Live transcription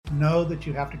know that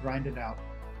you have to grind it out.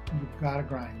 You've got to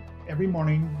grind. Every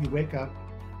morning you wake up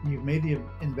and you've made the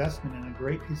investment in a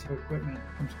great piece of equipment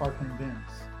from Sparkling Bins.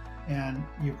 And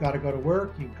you've got to go to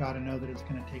work. You've got to know that it's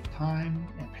going to take time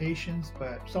and patience.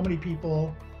 But so many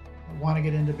people want to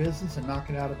get into business and knock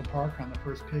it out of the park on the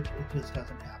first pitch. It just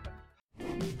doesn't happen.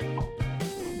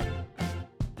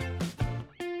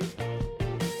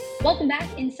 Welcome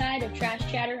back inside of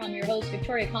Trash Chatter. I'm your host,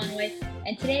 Victoria Conway,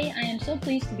 and today I am so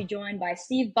pleased to be joined by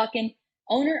Steve Buchan,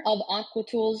 owner of Aqua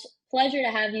Tools. Pleasure to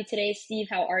have you today, Steve.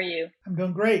 How are you? I'm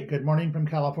doing great. Good morning from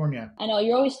California. I know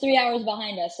you're always 3 hours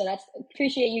behind us, so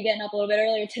appreciate you getting up a little bit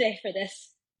earlier today for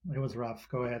this. It was rough.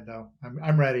 Go ahead, though.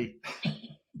 I'm ready.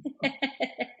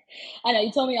 I know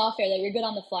you told me off air that you're good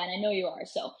on the fly, and I know you are.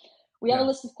 So we have a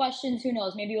list of questions. Who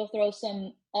knows? Maybe we'll throw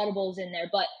some audibles in there.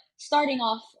 But starting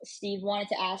off, Steve, wanted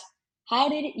to ask, how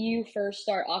did you first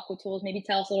start Aqua Tools? Maybe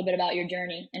tell us a little bit about your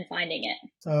journey and finding it.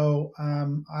 So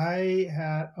I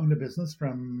had owned a business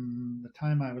from the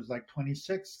time I was like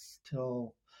 26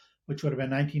 which would have been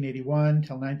 1981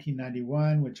 till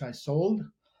 1991, which I sold.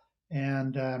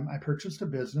 And I purchased a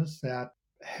business that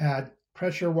had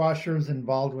pressure washers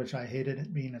involved, which I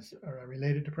hated being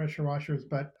related to pressure washers.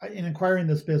 But in acquiring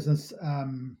this business,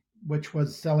 which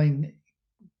was selling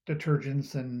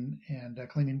detergents and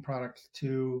cleaning products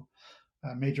to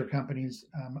major companies,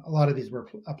 a lot of these were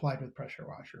applied with pressure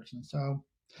washers. And so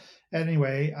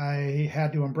anyway, I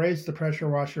had to embrace the pressure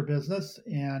washer business.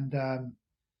 And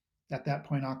at that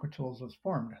point, Aqua Tools was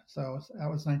formed. So that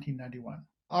was 1991.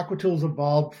 Aqua Tools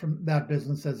evolved from that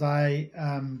business as I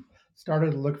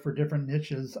started to look for different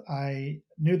niches. I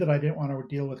knew that I didn't want to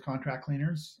deal with contract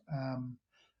cleaners.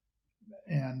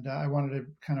 And I wanted to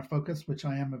kind of focus, which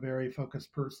I am a very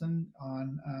focused person,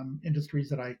 on industries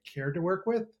that I cared to work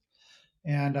with.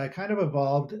 And I kind of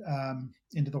evolved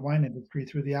into the wine industry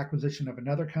through the acquisition of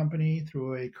another company,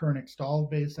 through a current installed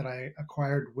base that I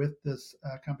acquired with this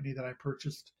company that I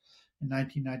purchased in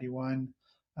 1991.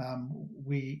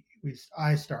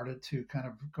 I started to kind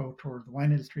of go toward the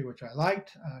wine industry, which I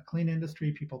liked, clean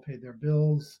industry. People paid their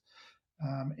bills,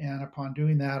 and upon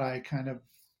doing that, I kind of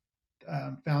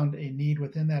found a need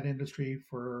within that industry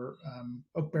for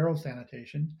oak barrel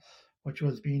sanitation, which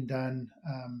was being done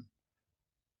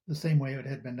the same way it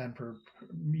had been done for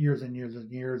years and years and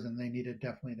years, and they needed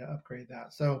definitely to upgrade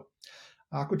that. So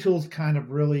Aqua Tools kind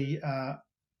of really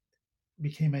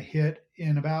became a hit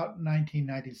in about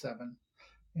 1997,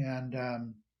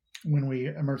 and when we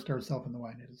immersed ourselves in the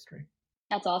wine industry.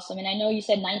 That's awesome. And I know you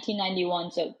said 1991,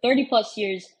 so 30 plus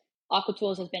years Aqua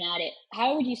Tools has been at it.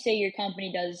 How would you say your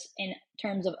company does in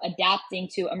terms of adapting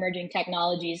to emerging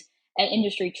technologies and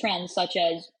industry trends, such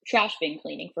as trash bin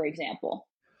cleaning, for example?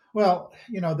 Well,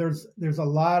 there's a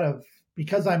lot of,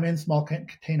 because I'm in small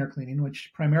container cleaning,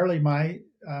 which primarily my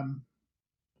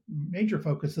major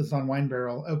focus is on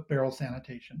oak barrel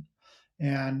sanitation.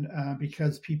 And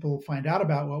because people find out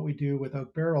about what we do with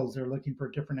oak barrels, they're looking for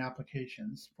different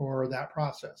applications for that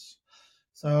process.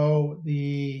 So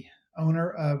the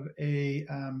owner of a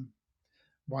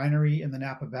winery in the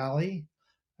Napa Valley,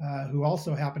 who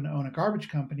also happened to own a garbage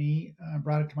company,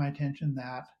 brought it to my attention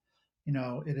that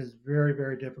it is very,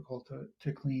 very difficult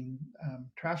to clean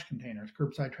trash containers,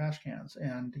 curbside trash cans.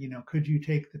 And, could you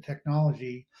take the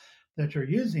technology that you're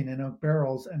using in oak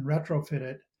barrels and retrofit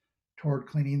it toward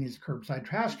cleaning these curbside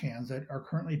trash cans that are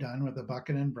currently done with a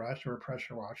bucket and brush or a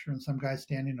pressure washer, and some guy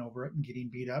standing over it and getting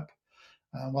beat up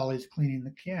while he's cleaning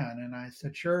the can? And I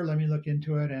said, sure, let me look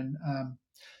into it. And,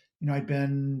 I'd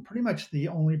been pretty much the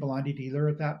only Belandi dealer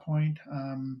at that point.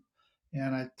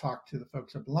 And I talked to the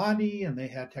folks at Belandi, and they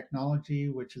had technology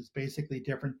which is basically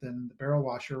different than the barrel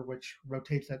washer, which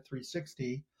rotates at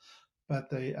 360. But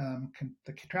the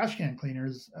trash can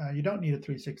cleaners, you don't need a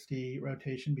 360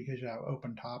 rotation because you have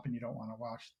open top and you don't want to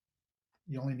wash.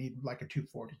 You only need like a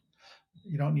 240.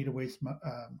 You don't need to waste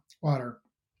water.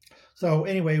 So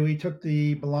anyway, we took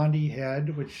the Belandi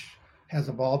head, which has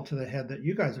evolved to the head that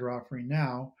you guys are offering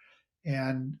now.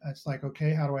 And it's like,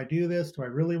 okay, how do I do this? Do I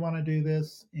really want to do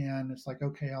this? And it's like,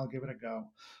 okay, I'll give it a go.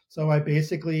 So I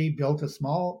basically built a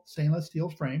small stainless steel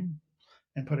frame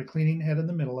and put a cleaning head in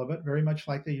the middle of it, very much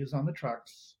like they use on the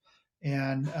trucks,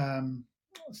 and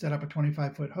set up a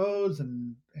 25-foot hose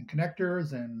and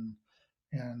connectors, and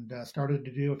started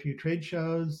to do a few trade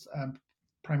shows,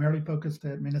 primarily focused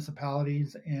at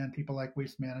municipalities and people like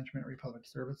Waste Management, Republic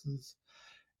Services.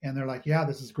 And they're like, yeah,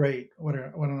 this is great. What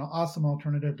an awesome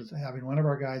alternative to having one of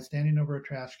our guys standing over a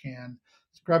trash can,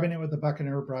 scrubbing it with a bucket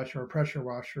or a brush or a pressure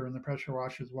washer, and the pressure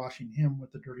washer is washing him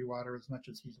with the dirty water as much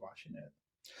as he's washing it.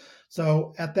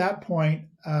 So at that point,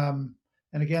 and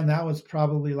again, that was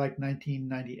probably like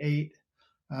 1998,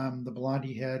 the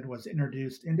Blondie head was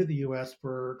introduced into the U.S.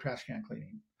 for trash can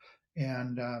cleaning,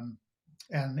 and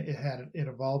it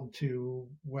evolved to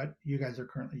what you guys are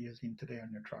currently using today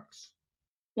on your trucks.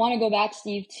 Want to go back,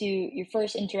 Steve, to your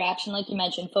first interaction. Like you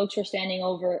mentioned, folks were standing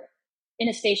over in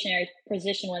a stationary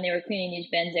position when they were cleaning these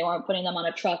bins. They weren't putting them on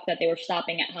a truck, that they were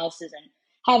stopping at houses and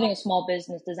having a small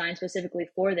business designed specifically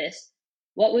for this.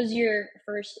 What was your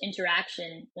first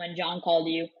interaction when John called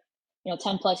you,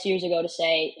 10 plus years ago to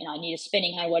say, I need a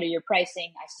spinning head. What are your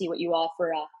pricing? I see what you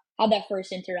offer. How'd that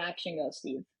first interaction go,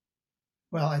 Steve?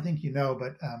 Well, I think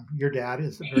but your dad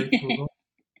is very frugal.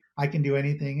 I can do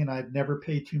anything, and I've never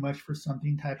paid too much for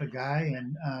something type of guy.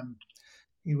 And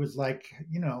he was like,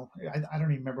 I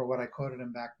don't even remember what I quoted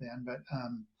him back then, but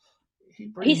he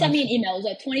pretty He sent much me an email. It was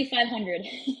like 2,500.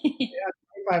 yeah,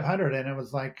 2,500, and it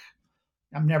was like,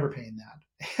 I'm never paying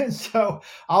that, and so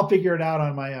I'll figure it out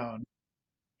on my own.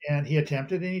 And he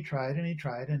attempted, and he tried,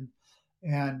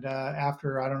 and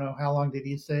after I don't know how long did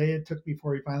he say it took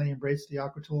before he finally embraced the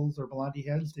AquaTools or Blondie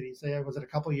heads? Did he say was it a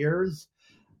couple years?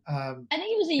 I think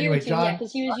it was a year Anyway, or two, yeah, John.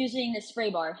 because he was using the spray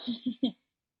bar.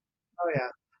 Oh yeah,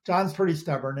 John's pretty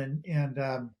stubborn,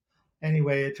 and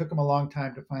anyway, it took him a long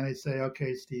time to finally say,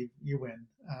 "Okay, Steve, you win.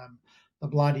 The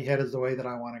Blondie head is the way that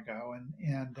I want to go,"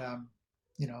 and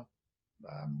you know,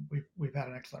 we've had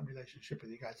an excellent relationship with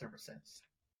you guys ever since.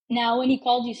 Now, when he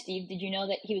called you, Steve, did you know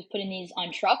that he was putting these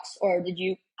on trucks, or did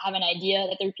you have an idea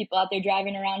that there were people out there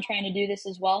driving around trying to do this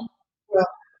as well? Well,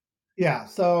 yeah.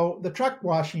 So the truck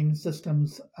washing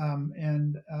systems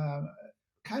and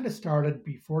kind of started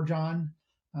before John.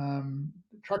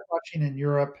 Truck washing in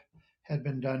Europe had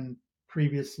been done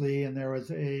previously, and there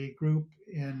was a group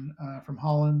in from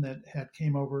Holland that had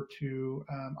came over to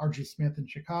R.G. Smith in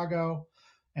Chicago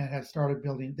and had started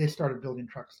building. They started building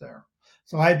trucks there.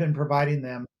 So I had been providing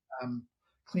them um,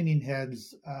 cleaning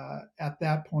heads at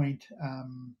that point.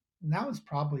 And that was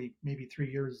probably maybe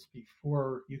 3 years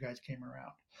before you guys came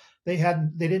around. They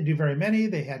didn't do very many.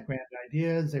 They had grand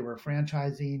ideas. They were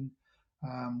franchising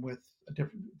with a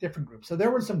different groups. So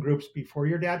there were some groups before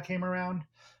your dad came around,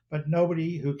 but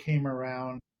nobody who came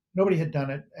around, nobody had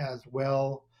done it as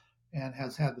well and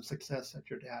has had the success that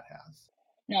your dad has.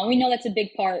 No, we know that's a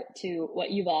big part to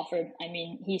what you've offered. I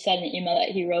mean, he said in an email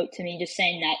that he wrote to me just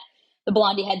saying that the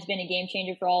Blondie head's been a game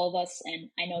changer for all of us. And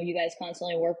I know you guys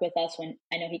constantly work with us when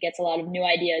I know he gets a lot of new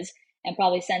ideas and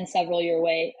probably sends several your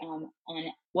way on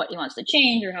what he wants to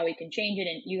change or how we can change it.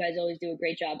 And you guys always do a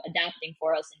great job adapting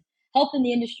for us and helping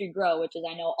the industry grow, which is,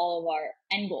 I know, all of our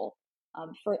end goal.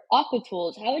 For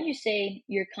AquaTools, how would you say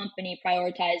your company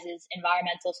prioritizes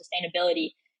environmental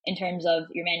sustainability in terms of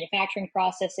your manufacturing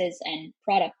processes and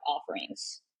product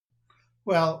offerings?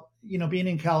 Well, being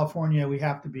in California, we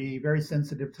have to be very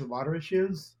sensitive to water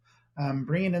issues.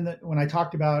 Bringing in when I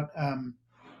talked about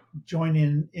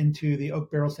joining into the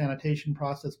oak barrel sanitation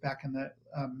process back in the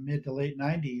mid to late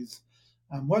 90s,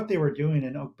 what they were doing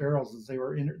in oak barrels is they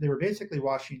were basically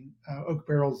washing oak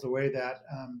barrels the way that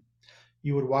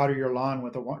you would water your lawn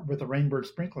with a rainbird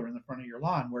sprinkler in the front of your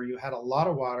lawn, where you had a lot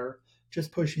of water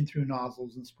just pushing through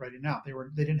nozzles and spreading out.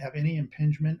 They didn't have any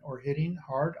impingement or hitting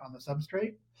hard on the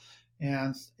substrate,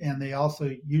 and they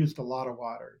also used a lot of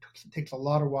water. It takes a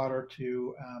lot of water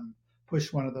to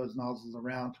push one of those nozzles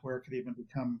around to where it could even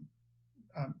become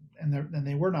and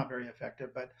they were not very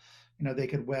effective, but they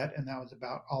could wet, and that was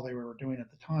about all they were doing at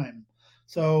the time.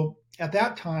 So at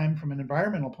that time, from an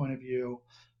environmental point of view,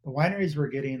 the wineries were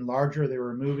getting larger. They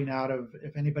were moving out of,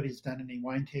 if anybody's done any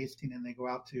wine tasting and they go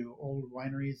out to old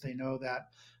wineries, they know that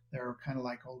they're kind of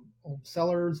like old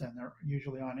cellars, and they're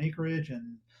usually on acreage,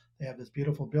 and they have this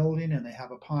beautiful building, and they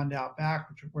have a pond out back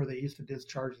where they used to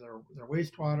discharge their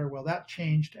wastewater. Well, that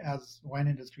changed as the wine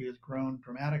industry has grown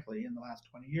dramatically in the last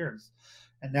 20 years.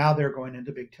 And now they're going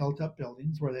into big tilt up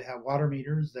buildings where they have water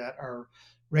meters that are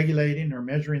regulating or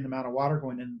measuring the amount of water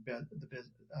going in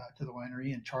to the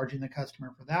winery and charging the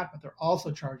customer for that, but they're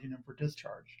also charging them for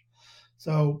discharge.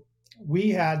 So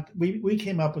we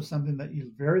came up with something that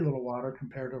used very little water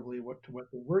comparatively to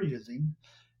what they were using,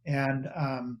 and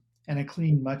it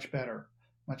cleaned much better,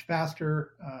 much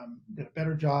faster, did a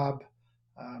better job.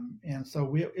 And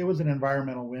so it was an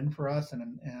environmental win for us,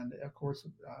 and of course,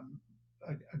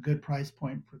 a good price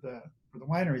point for the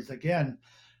wineries. Again,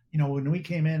 when we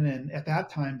came in, and at that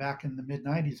time, back in the mid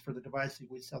 '90s, for the device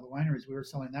that we sell the wineries, we were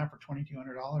selling that for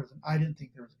 $2,200, and I didn't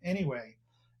think there was any way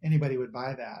anybody would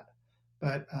buy that.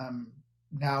 But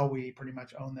now we pretty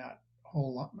much own that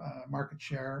whole market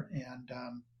share, and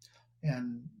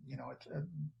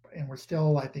it's and we're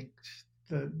still, I think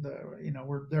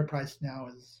their price now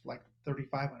is like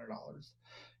 $3,500,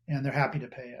 and they're happy to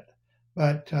pay it.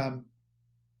 But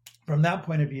from that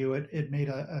point of view, it made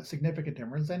a significant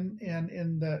difference, and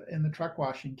in the truck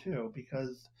washing too,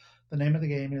 because the name of the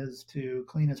game is to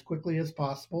clean as quickly as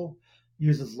possible,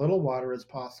 use as little water as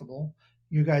possible.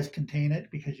 You guys contain it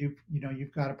because you've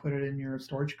got to put it in your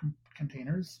storage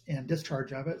containers and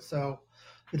discharge of it. So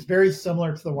it's very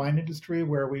similar to the wine industry,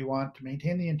 where we want to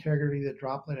maintain the integrity of the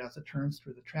droplet as it turns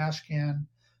through the trash can,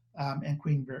 and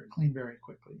clean very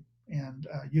quickly. And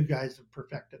you guys have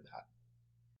perfected that.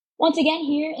 Once again,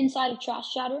 here inside of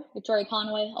Trash Chatter, Victoria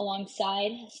Conway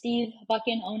alongside Steve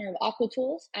Buchan, owner of Aqua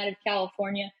Tools out of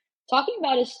California, talking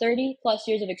about his 30 plus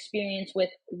years of experience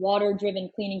with water driven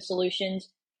cleaning solutions.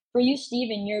 For you, Steve,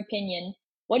 in your opinion,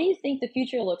 what do you think the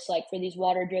future looks like for these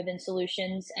water driven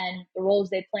solutions and the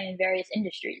roles they play in various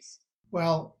industries?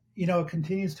 Well, it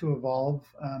continues to evolve.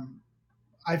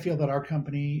 I feel that our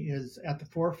company is at the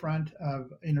forefront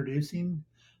of introducing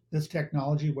this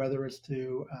technology, whether it's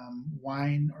to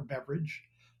wine or beverage.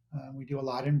 We do a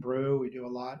lot in brew, we do a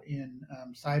lot in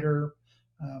cider,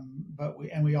 but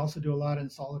we also do a lot in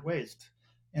solid waste,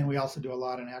 and we also do a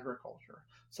lot in agriculture.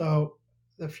 So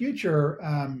the future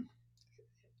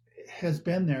has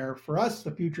been there for us.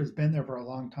 The future has been there for a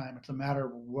long time. It's a matter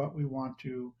of what we want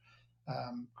to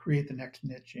create the next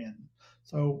niche in.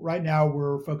 So right now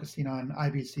we're focusing on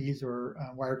IBCs, or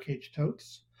wire cage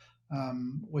totes,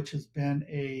 which has been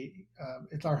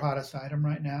it's our hottest item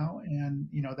right now, and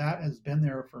that has been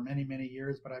there for many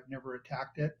years, but I've never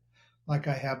attacked it like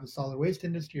I have the solid waste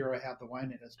industry or I have the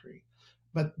wine industry.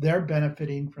 But they're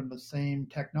benefiting from the same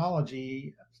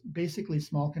technology, basically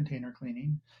small container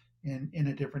cleaning in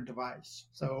a different device.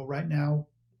 So right now,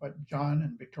 what John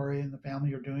and Victoria and the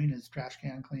family are doing is trash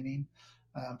can cleaning.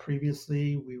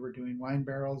 Previously, we were doing wine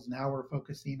barrels. Now we're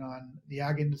focusing on the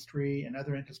ag industry and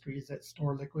other industries that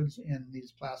store liquids in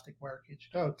these plastic wire cage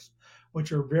totes,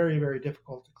 which are very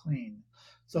difficult to clean.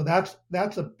 So that's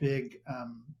a big.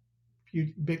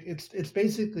 It's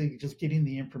basically just getting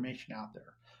the information out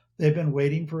there. They've been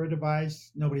waiting for a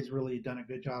device. Nobody's really done a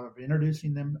good job of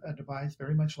introducing them a device.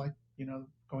 Very much like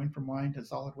going from wine to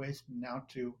solid waste, and now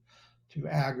to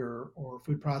ag or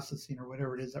food processing or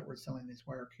whatever it is that we're selling these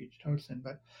wire cage totes in.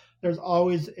 But there's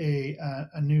always a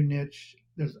new niche.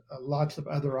 There's lots of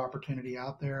other opportunity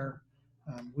out there.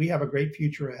 We have a great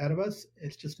future ahead of us.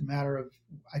 It's just a matter of,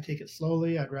 I take it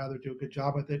slowly. I'd rather do a good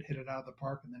job with it, hit it out of the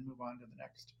park, and then move on to the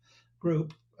next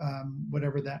group,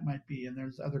 whatever that might be. And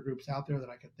there's other groups out there that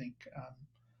I could think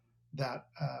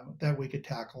that we could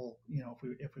tackle,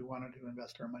 if we wanted to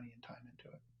invest our money and time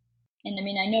into it. And I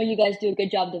mean, I know you guys do a good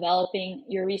job developing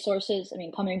your resources. I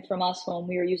mean, coming from us when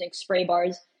we were using spray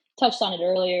bars, touched on it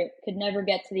earlier, could never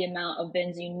get to the amount of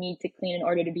bins you need to clean in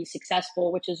order to be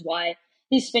successful, which is why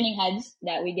these spinning heads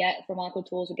that we get from Aqua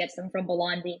Tools, who gets them from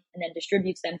Belandi and then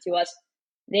distributes them to us,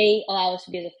 they allow us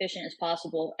to be as efficient as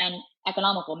possible and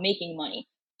economical, making money.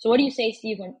 So what do you say,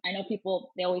 Steve, when I know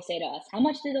people, they always say to us, how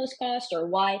much do those cost or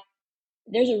why?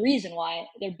 There's a reason why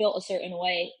they're built a certain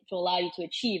way to allow you to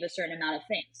achieve a certain amount of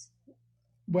things.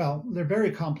 Well, they're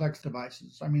very complex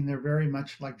devices. I mean, they're very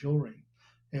much like jewelry.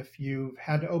 If you've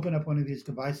had to open up one of these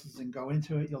devices and go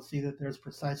into it, you'll see that there's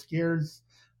precise gears,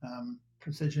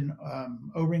 precision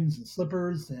O-rings and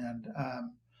slippers, and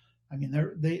I mean,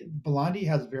 Belandi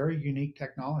has very unique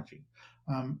technology.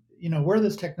 Where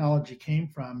this technology came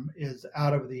from is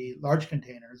out of the large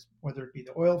containers, whether it be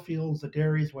the oil fields, the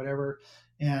dairies, whatever.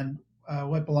 And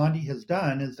what Belandi has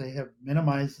done is they have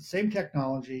minimized the same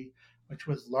technology, which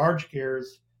was large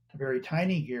gears, to very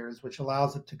tiny gears, which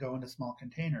allows it to go into small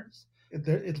containers.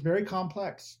 It's very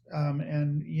complex,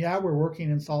 and yeah, we're working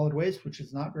in solid waste, which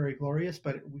is not very glorious,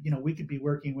 but we could be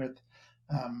working with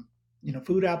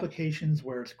food applications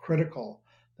where it's critical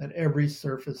that every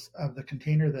surface of the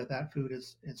container that food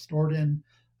is stored in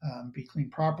be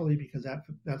cleaned properly, because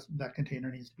that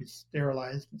container needs to be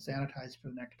sterilized and sanitized for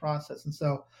the next process. And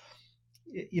so,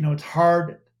 it's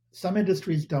hard. Some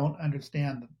industries don't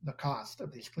understand the cost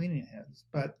of these cleaning heads,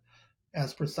 but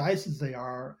as precise as they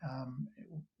are,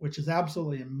 which is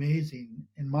absolutely amazing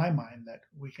in my mind, that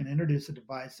we can introduce a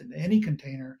device into any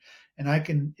container, and I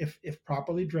can, if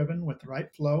properly driven with the right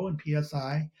flow and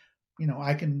PSI,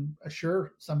 I can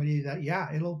assure somebody that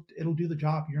it'll do the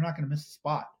job. You're not going to miss a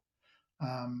spot,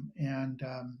 and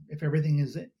if everything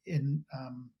is in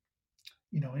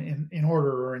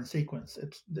order or in sequence,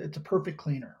 it's a perfect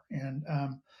cleaner. And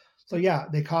so yeah,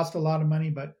 they cost a lot of money,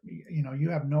 but you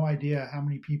have no idea how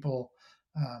many people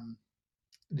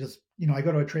I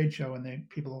go to a trade show, and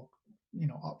people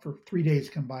for 3 days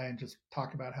come by and just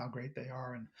talk about how great they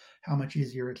are and how much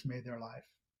easier it's made their life.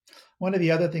 One of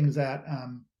the other things that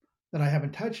I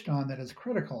haven't touched on that is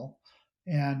critical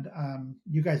And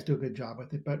you guys do a good job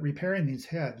with it. But repairing these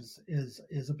heads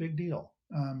is a big deal.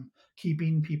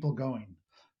 Keeping people going.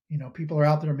 People are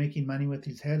out there making money with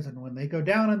these heads, and when they go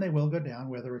down, and they will go down,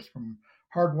 whether it's from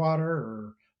hard water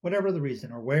or whatever the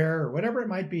reason, or wear, or whatever it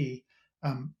might be.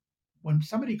 Um, when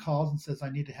somebody calls and says, "I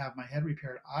need to have my head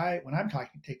repaired," when I'm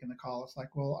taking the call, it's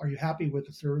like, well, are you happy with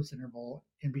the service interval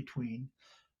in between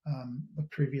the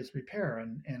previous repair?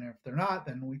 And if they're not,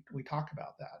 then we talk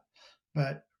about that.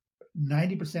 But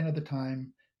 90% of the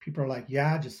time, people are like,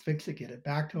 "Yeah, just fix it, get it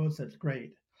back to us. That's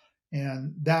great."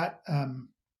 And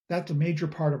that's a major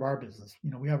part of our business.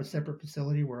 We have a separate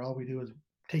facility where all we do is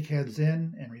take heads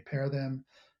in and repair them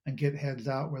and get heads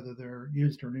out, whether they're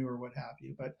used or new or what have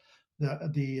you. But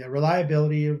the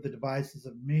reliability of the device is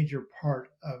a major part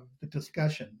of the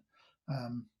discussion.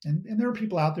 And there are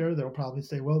people out there that will probably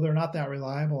say, well, they're not that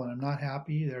reliable and I'm not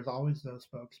happy. There's always those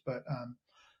folks. But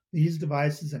these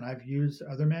devices, and I've used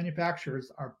other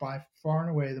manufacturers, are by far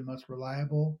and away the most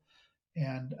reliable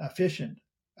and efficient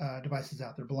devices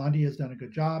out there. Belandi has done a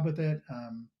good job with it.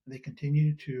 They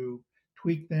continue to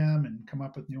tweak them and come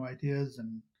up with new ideas,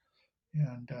 and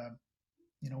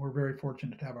we're very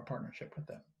fortunate to have a partnership with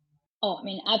them. Oh, I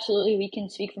mean, absolutely. We can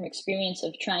speak from experience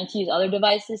of trying to use other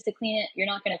devices to clean it. You're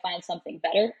not going to find something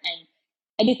better. And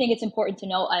I do think it's important to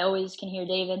note. I always can hear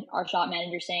David, our shop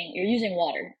manager, saying you're using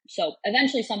water. So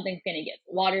eventually something's going to give.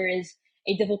 Water is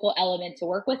a difficult element to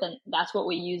work with, and that's what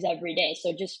we use every day.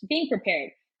 So just being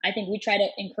prepared. I think we try to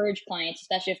encourage clients,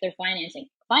 especially if they're financing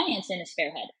a spare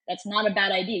head. That's not a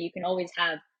bad idea. You can always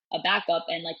have a backup.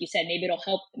 And like you said, maybe it'll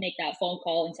help make that phone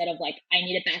call instead of like, I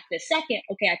need it back this second.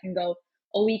 Okay, I can go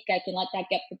a week. I can let that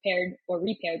get prepared or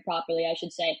repaired properly, I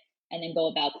should say, and then go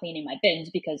about cleaning my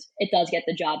bins because it does get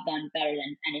the job done better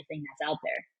than anything that's out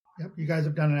there. Yep, you guys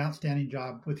have done an outstanding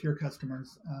job with your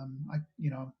customers.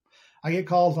 I get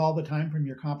calls all the time from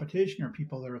your competition or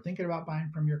people that are thinking about buying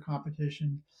from your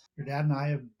competition. Your dad and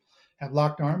I have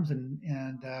locked arms, and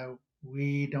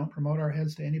we don't promote our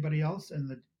heads to anybody else.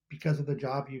 And because of the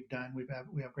job you've done, we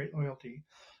have great loyalty,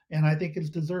 and I think it's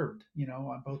deserved.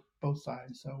 On both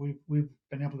sides. So we've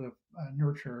been able to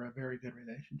nurture a very good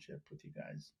relationship with you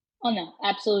guys. Oh no,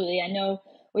 absolutely. I know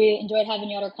we enjoyed having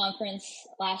you at our conference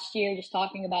last year, just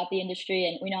talking about the industry,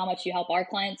 and we know how much you help our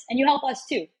clients, and you help us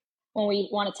too. When we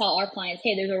want to tell our clients,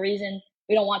 hey, there's a reason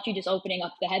we don't want you just opening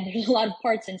up the head. There's a lot of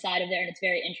parts inside of there, and it's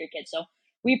very intricate. So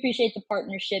we appreciate the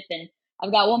partnership. And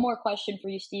I've got one more question for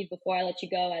you, Steve, before I let you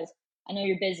go, as I know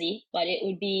you're busy, but it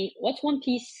would be, what's one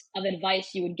piece of advice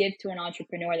you would give to an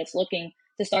entrepreneur that's looking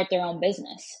to start their own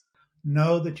business?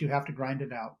 Know that you have to grind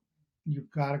it out.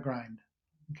 You've got to grind.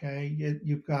 Okay,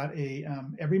 you've got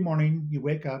every morning you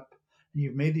wake up and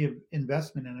you've made the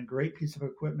investment in a great piece of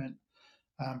equipment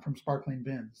from Sparkling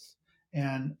Bins,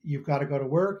 and you've got to go to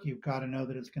work. You've got to know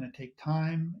that it's going to take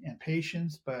time and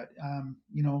patience. But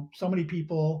so many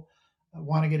people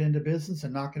want to get into business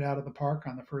and knock it out of the park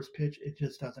on the first pitch. It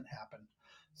just doesn't happen.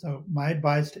 So my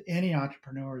advice to any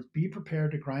entrepreneur is be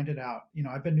prepared to grind it out.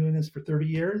 I've been doing this for 30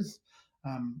 years,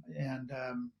 and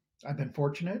I've been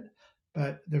fortunate,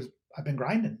 but I've been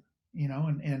grinding,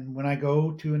 and when I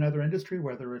go to another industry,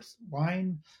 whether it's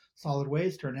wine, solid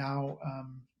waste, or now,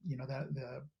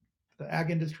 that the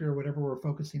ag industry or whatever we're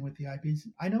focusing with the IBs,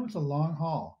 I know it's a long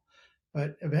haul,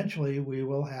 but eventually we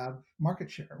will have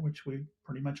market share, which we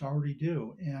pretty much already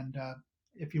do. And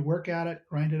if you work at it,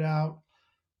 grind it out,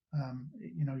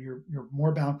 you're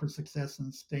more bound for success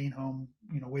than staying home,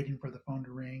 waiting for the phone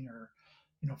to ring, or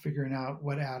figuring out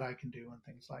what ad I can do and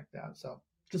things like that. So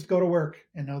just go to work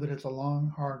and know that it's a long,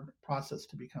 hard process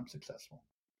to become successful.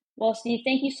 Well, Steve,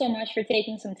 thank you so much for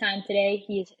taking some time today.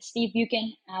 He is Steve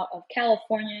Buchan out of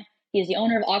California. He is the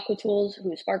owner of Aqua Tools,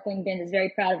 who Sparkling Bins is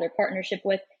very proud of their partnership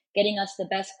with, getting us the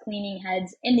best cleaning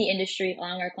heads in the industry,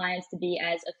 allowing our clients to be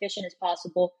as efficient as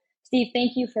possible. Steve,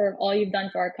 thank you for all you've done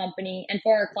for our company and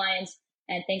for our clients,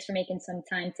 and thanks for making some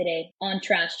time today on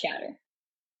Trash Chatter.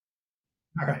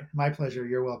 All right, my pleasure.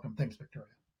 You're welcome. Thanks, Victoria.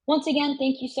 Once again,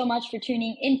 thank you so much for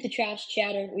tuning into Trash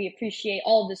Chatter. We appreciate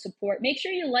all of the support. Make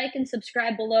sure you like and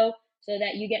subscribe below so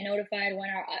that you get notified when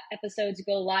our episodes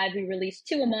go live. We release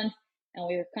 2 a month, and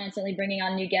we're constantly bringing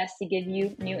on new guests to give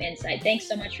you new insight. Thanks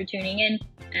so much for tuning in,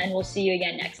 and we'll see you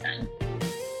again next time.